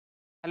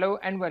Hello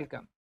and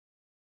welcome.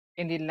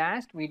 In the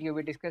last video,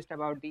 we discussed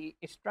about the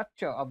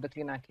structure of the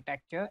clean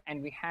architecture,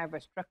 and we have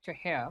a structure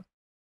here.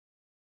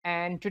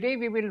 And today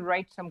we will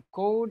write some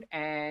code,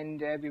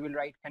 and we will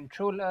write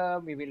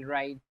controller, we will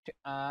write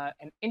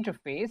an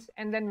interface,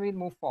 and then we'll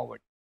move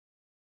forward.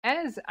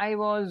 As I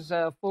was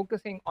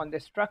focusing on the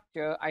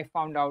structure, I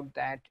found out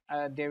that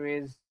there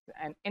is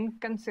an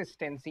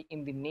inconsistency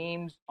in the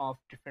names of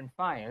different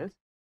files.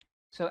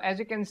 So as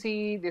you can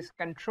see, this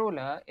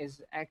controller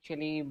is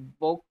actually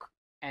book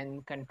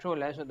and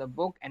controller. So the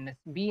book and a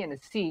B and a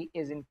C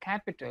is in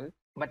capital.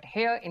 But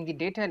here in the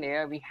data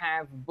layer, we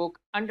have book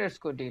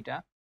underscore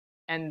data.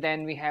 And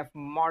then we have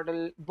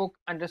model book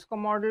underscore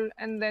model.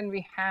 And then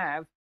we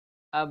have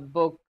a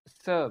book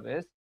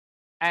service.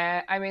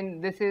 I mean,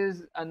 this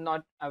is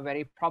not a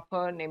very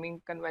proper naming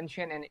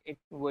convention, and it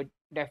would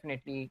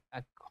definitely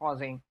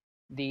causing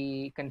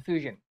the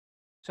confusion.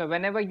 So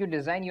whenever you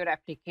design your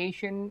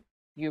application,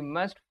 you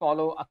must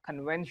follow a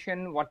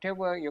convention,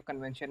 whatever your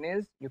convention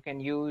is. You can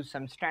use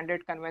some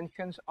standard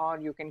conventions, or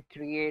you can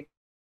create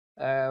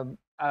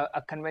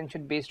a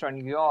convention based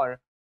on your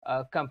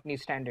company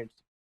standards.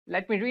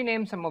 Let me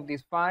rename some of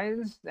these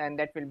files, and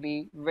that will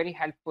be very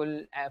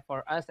helpful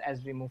for us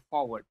as we move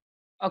forward.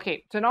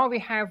 Okay, so now we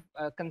have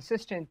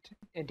consistent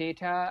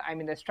data. I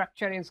mean, the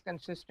structure is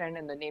consistent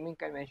and the naming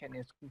convention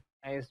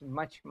is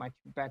much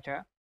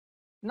better.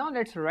 Now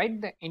let's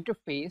write the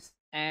interface,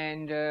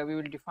 and we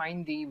will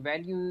define the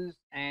values,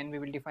 and we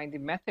will define the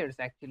methods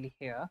actually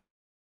here.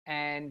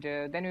 And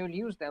then we will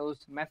use those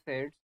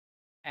methods,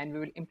 and we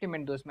will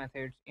implement those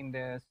methods in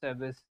the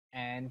service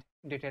and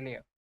data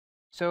layer.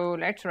 So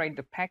let's write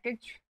the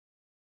package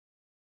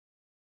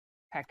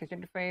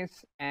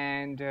interface,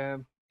 and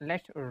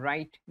let's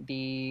write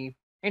the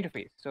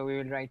interface. So we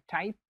will write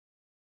type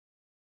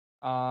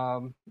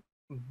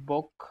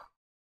book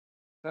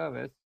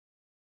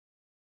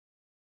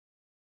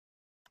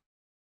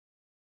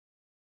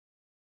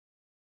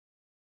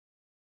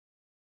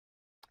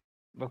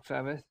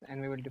service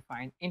and we will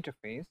define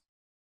interface.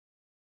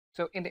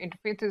 So in the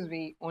interfaces,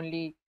 we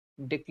only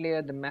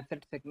declare the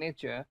method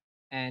signature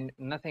and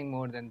nothing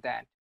more than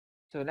that.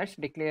 So let's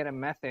declare a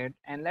method,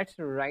 and let's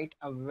write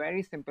a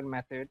very simple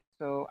method.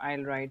 So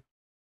I'll write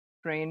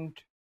print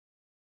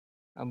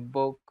a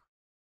book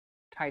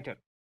title,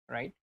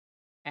 right?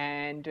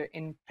 And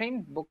in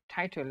print book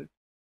title,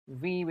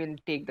 we will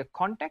take the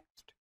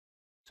context.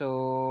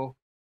 So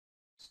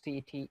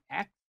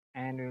ctx,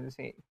 and we will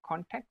say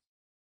context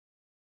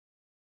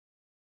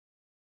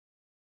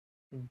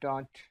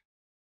dot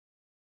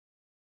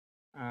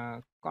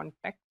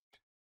context,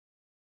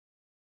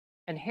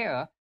 and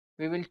here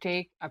we will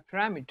take a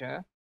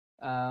parameter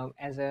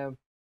as the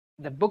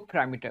book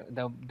parameter,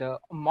 the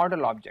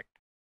model object.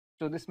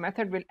 So this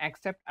method will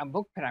accept a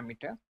book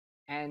parameter,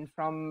 and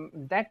from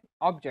that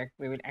object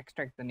we will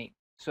extract the name.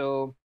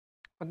 So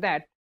for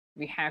that,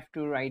 we have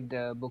to write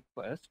the book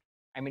first.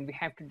 I mean, we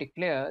have to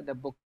declare the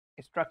book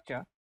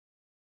structure.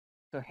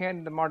 So here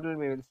in the model,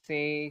 we will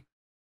say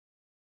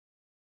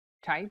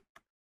type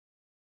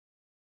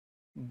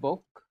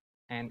book,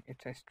 and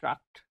it's a struct.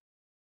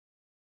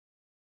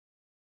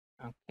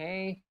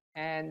 Okay,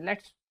 and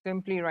let's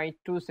simply write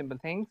two simple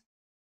things: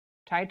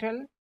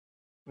 title,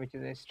 which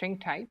is a string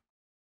type,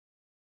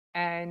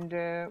 and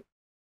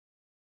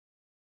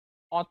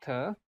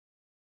author,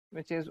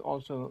 which is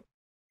also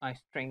a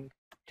string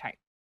type.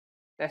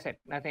 That's it,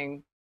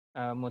 nothing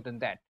more than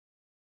that.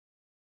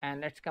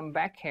 And let's come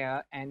back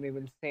here, and we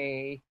will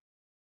say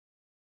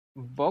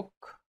book,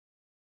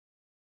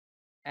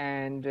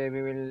 and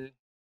we will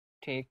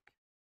take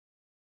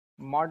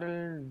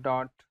model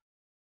dot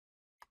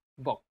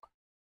book,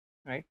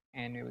 right?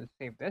 And we will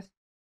save this.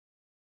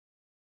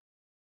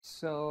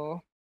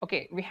 So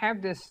okay, we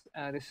have this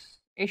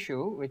this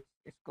issue which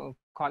is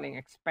calling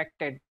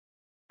expected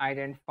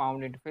ident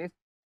found interface.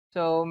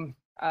 So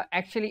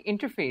actually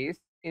interface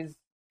is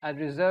a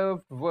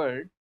reserved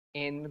word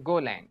in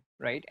Golang,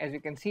 right? As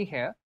you can see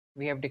here,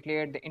 we have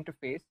declared the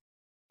interface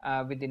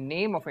with the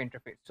name of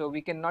interface. So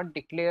we cannot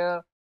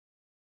declare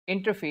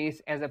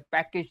interface as a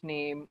package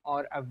name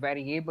or a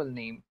variable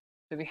name.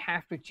 So we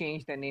have to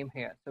change the name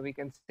here. So we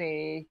can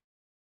say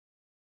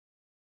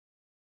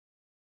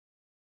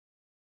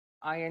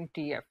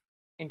INTF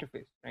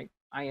interface, right?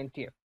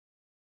 INTF.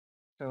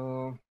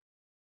 So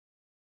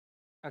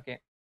okay,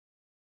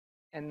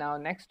 and now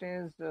next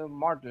is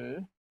model.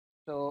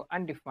 So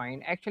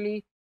undefined.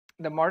 Actually,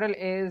 the model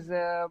is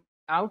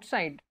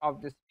outside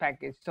of this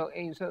package. So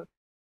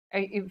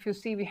if you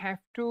see, we have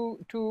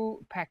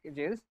two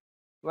packages.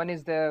 One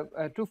is the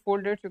two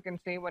folders, you can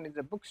say. One is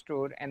the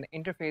bookstore, and the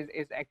interface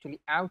is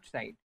actually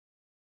outside.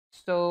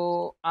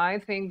 So I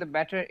think the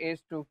better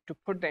is to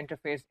put the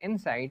interface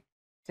inside,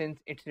 since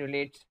it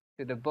relates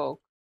to the book,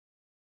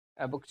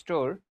 a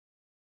bookstore.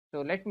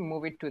 So let me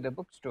move it to the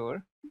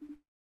bookstore,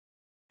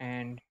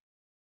 and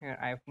here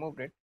I have moved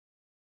it.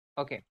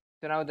 Okay,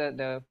 so now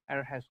the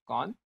error has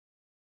gone.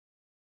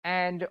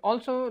 And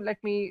also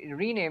let me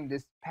rename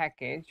this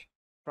package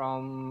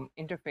from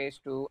interface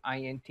to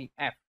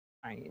INTF.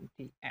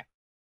 INTF.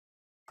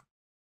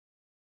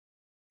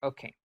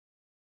 Okay.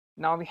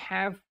 Now we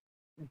have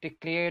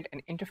declared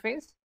an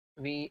interface.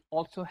 We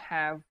also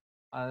have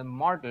a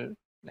model.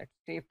 Let's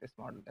save this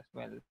model as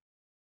well.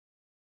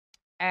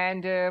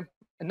 And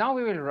now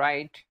we will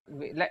write,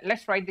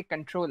 let's write the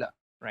controller,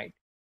 right?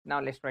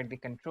 Now let's write the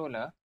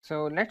controller.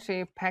 So let's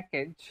say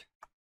package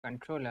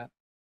controller.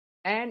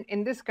 And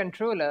in this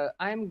controller,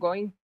 I'm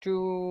going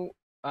to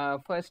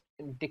first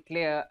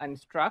declare a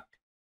struct,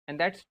 and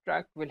that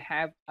struct will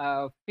have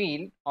a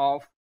field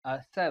of a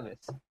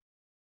service.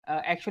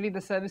 Actually,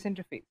 the service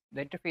interface,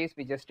 the interface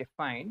we just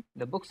defined,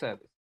 the book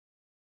service,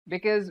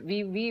 because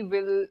we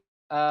will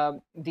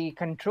the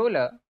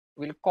controller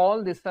will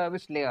call the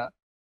service layer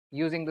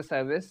using the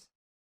service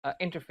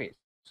interface.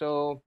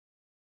 So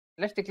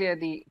let's declare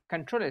the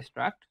controller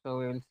struct. So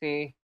we will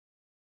say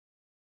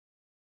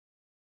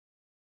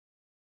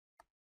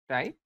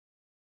type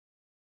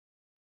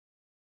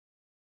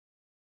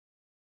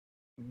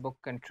book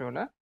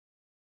controller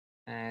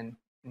and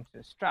into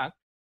struct,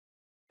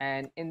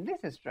 and in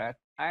this struct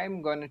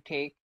I'm going to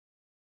take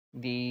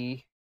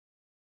the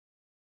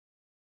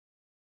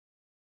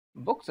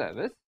book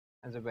service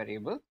as a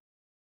variable,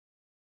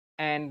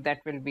 and that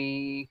will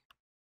be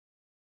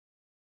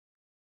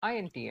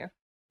intf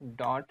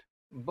dot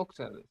book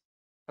service.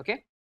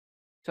 Okay,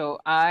 so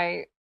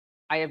I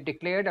have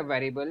declared a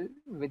variable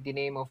with the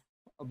name of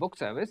a book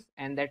service,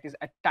 and that is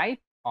a type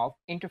of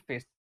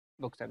interface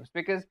book service,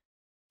 because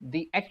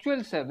the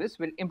actual service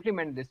will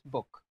implement this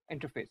book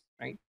interface,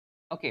 right?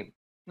 Okay,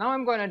 now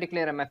I'm going to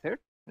declare a method.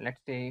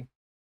 Let's say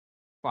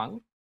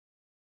func,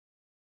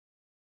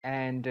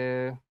 and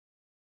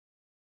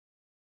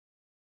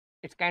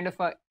it's kind of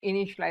a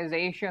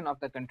initialization of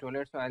the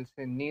controller. So I'll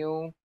say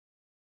new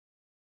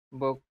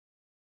book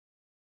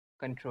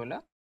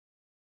controller,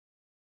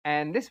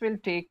 and this will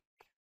take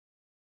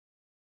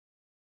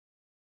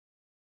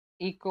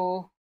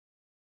echo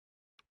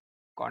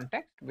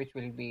context, which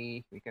will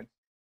be, we can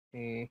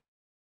say,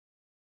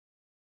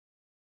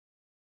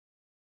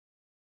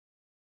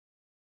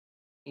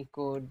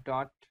 echo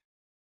dot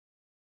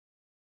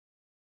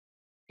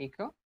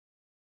echo,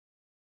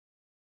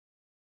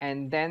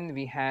 and then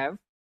we have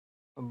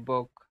a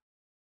book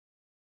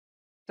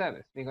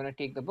service. We're going to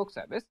take the book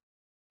service,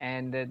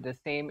 and the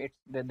same, it's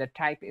the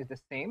type is the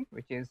same,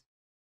 which is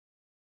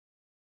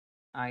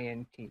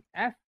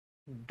intf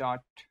dot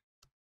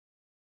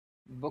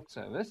book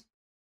service.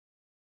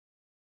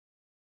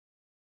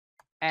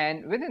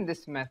 And within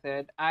this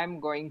method, I'm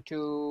going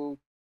to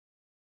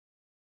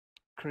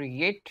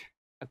create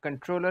a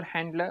controller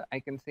handler. I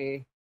can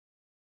say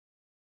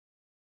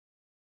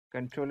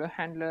controller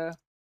handler.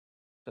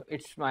 So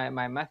it's my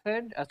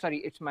method, sorry,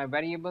 it's my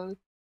variable,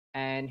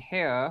 and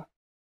here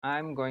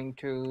I'm going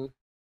to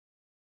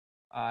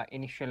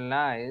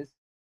initialize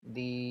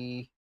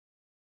the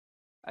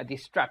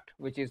struct,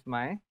 which is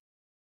my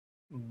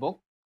book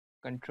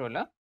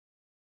controller.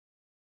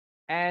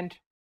 And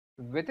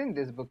within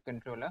this book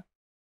controller,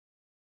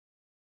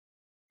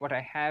 what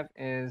I have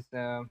is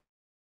I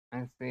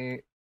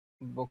say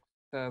book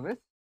service,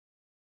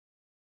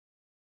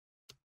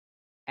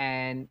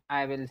 and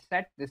I will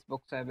set this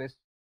book service,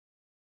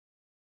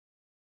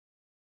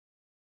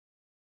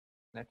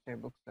 let's say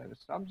book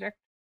service object.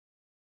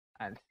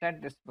 I'll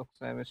set this book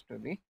service to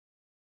the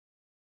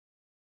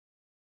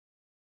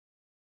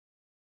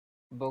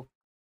book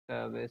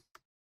service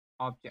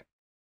object.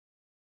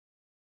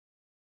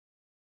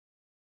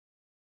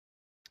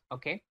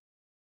 Okay,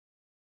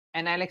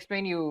 and I'll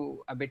explain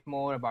you a bit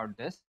more about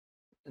this.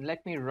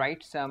 Let me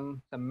write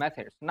some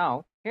methods.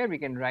 Now here we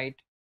can write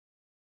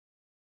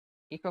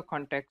echo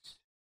context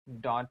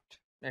dot,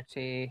 let's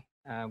say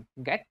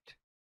get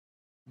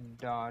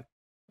dot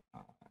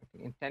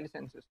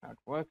IntelliSense is not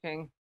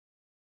working,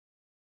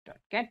 dot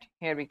get.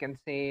 Here we can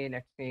say,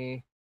 let's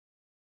say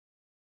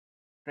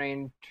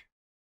print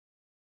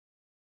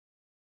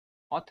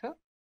author.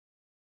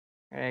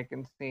 Here I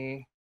can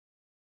say,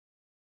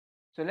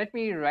 so let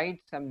me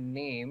write some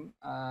name,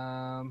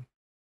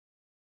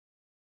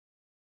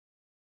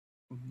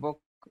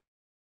 book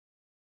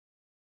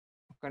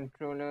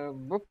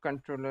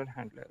controller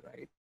handler,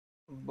 right?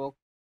 Book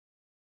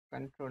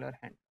controller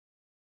handler,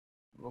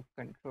 book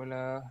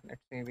controller,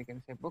 let's say we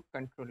can say book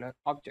controller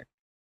object.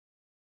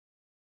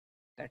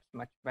 That's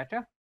much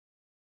better.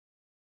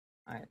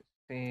 I'll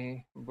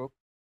say book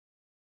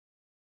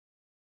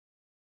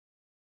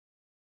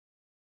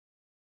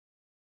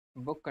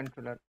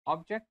controller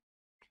object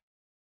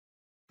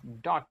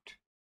dot.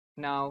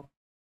 Now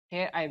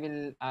here I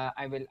will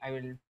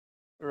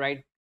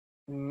write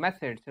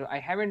method. So I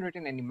haven't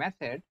written any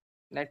method.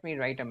 Let me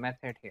write a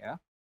method here.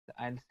 So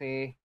I'll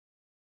say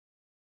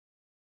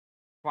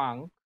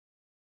func.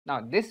 Now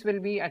this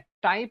will be a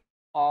type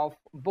of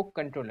book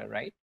controller,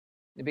 right?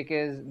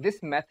 Because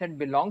this method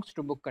belongs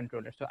to book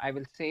controller. So I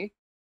will say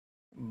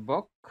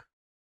book,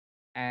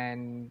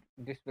 and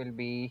this will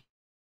be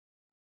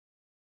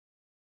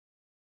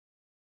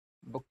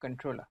book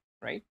controller,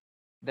 right?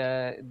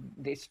 The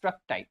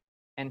struct type,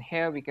 and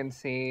here we can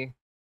say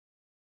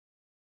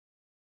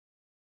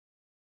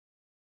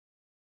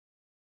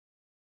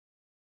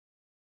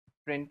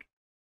print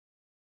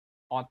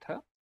author,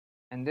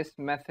 and this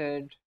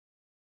method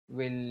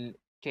will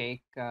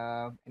take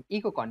an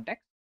echo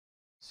context.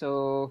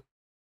 So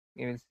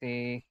we will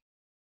say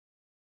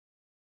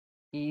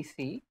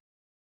EC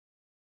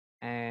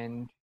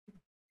and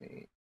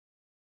say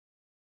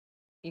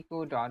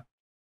echo dot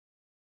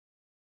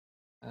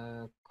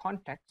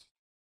context,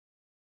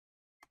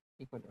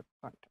 echo dot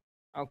context.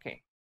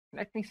 Okay,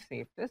 let me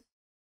save this.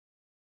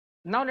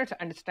 Now let's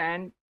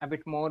understand a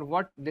bit more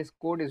what this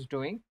code is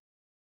doing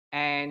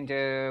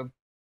and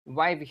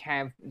why we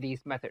have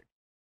these methods.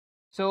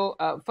 So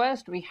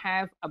first we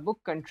have a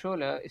book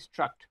controller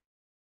struct.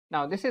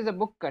 Now this is a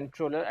book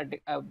controller,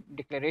 a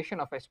declaration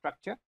of a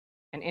structure,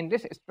 and in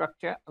this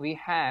structure we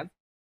have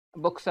a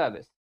book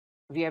service.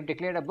 We have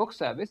declared a book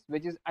service,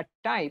 which is a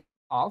type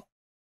of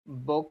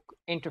book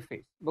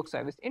interface, book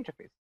service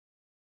interface.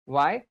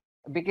 Why?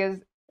 Because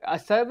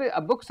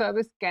a book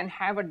service can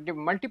have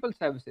multiple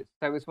services,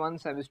 service 1,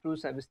 service 2,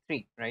 service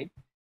 3, right?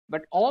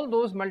 But all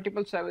those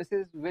multiple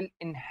services will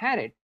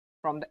inherit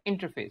from the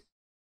interface.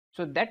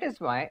 So that is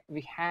why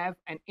we have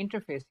an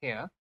interface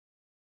here,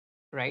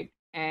 right?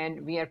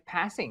 And we are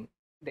passing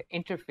the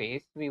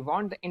interface. We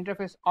want the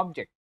interface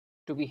object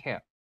to be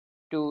here,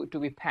 to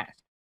be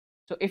passed.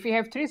 So if we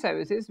have 3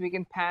 services, we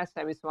can pass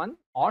service 1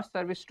 or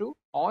service 2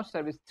 or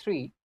service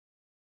 3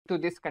 to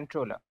this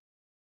controller,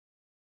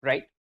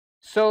 right?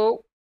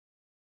 So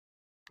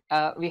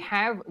we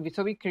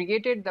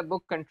created the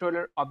book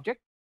controller object,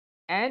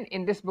 and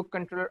in this book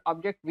controller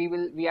object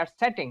we are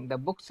setting the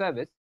book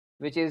service,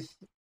 which is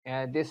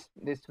this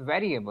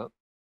variable,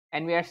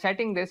 and we are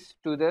setting this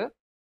to the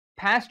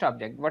passed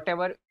object,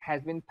 whatever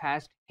has been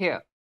passed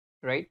here,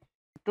 right?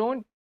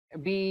 Don't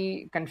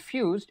be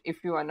confused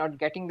if you are not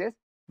getting this.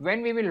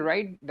 When we will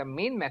write the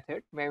main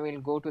method, when we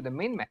will go to the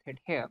main method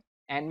here,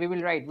 and we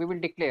will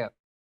declare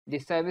the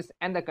service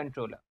and the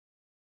controller.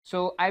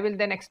 So I will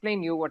then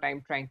explain you what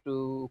I'm trying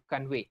to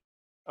convey.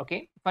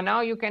 Okay, for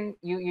now you can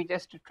you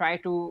just try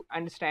to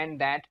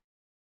understand that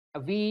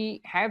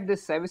we have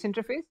this service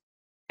interface,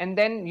 and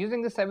then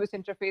using the service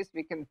interface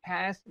we can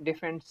pass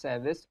different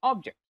service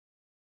objects,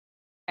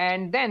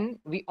 and then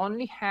we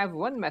only have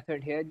one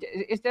method here.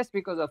 It's just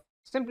because of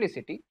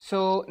simplicity.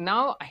 So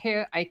now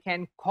here I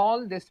can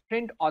call this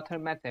print author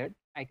method.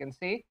 I can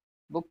say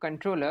book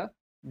controller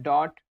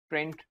dot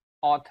print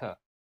author,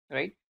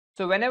 right?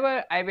 So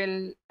whenever I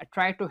will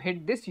try to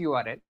hit this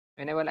URL,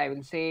 whenever I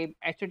will say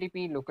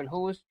http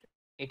localhost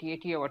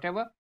 8080 or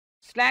whatever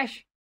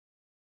slash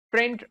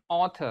print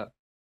author,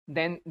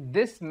 then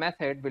this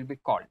method will be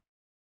called,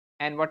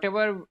 and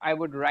whatever I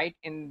would write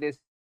in this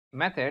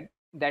method,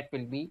 that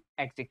will be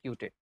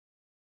executed.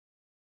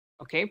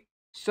 Okay,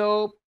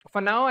 so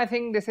for now I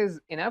think this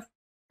is enough,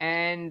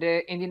 and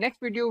in the next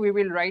video we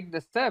will write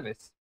the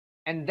service,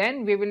 and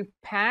then we will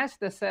pass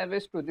the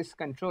service to this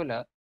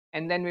controller,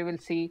 and then we will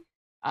see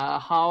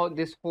how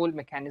this whole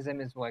mechanism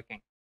is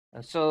working.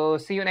 So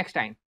see you next time.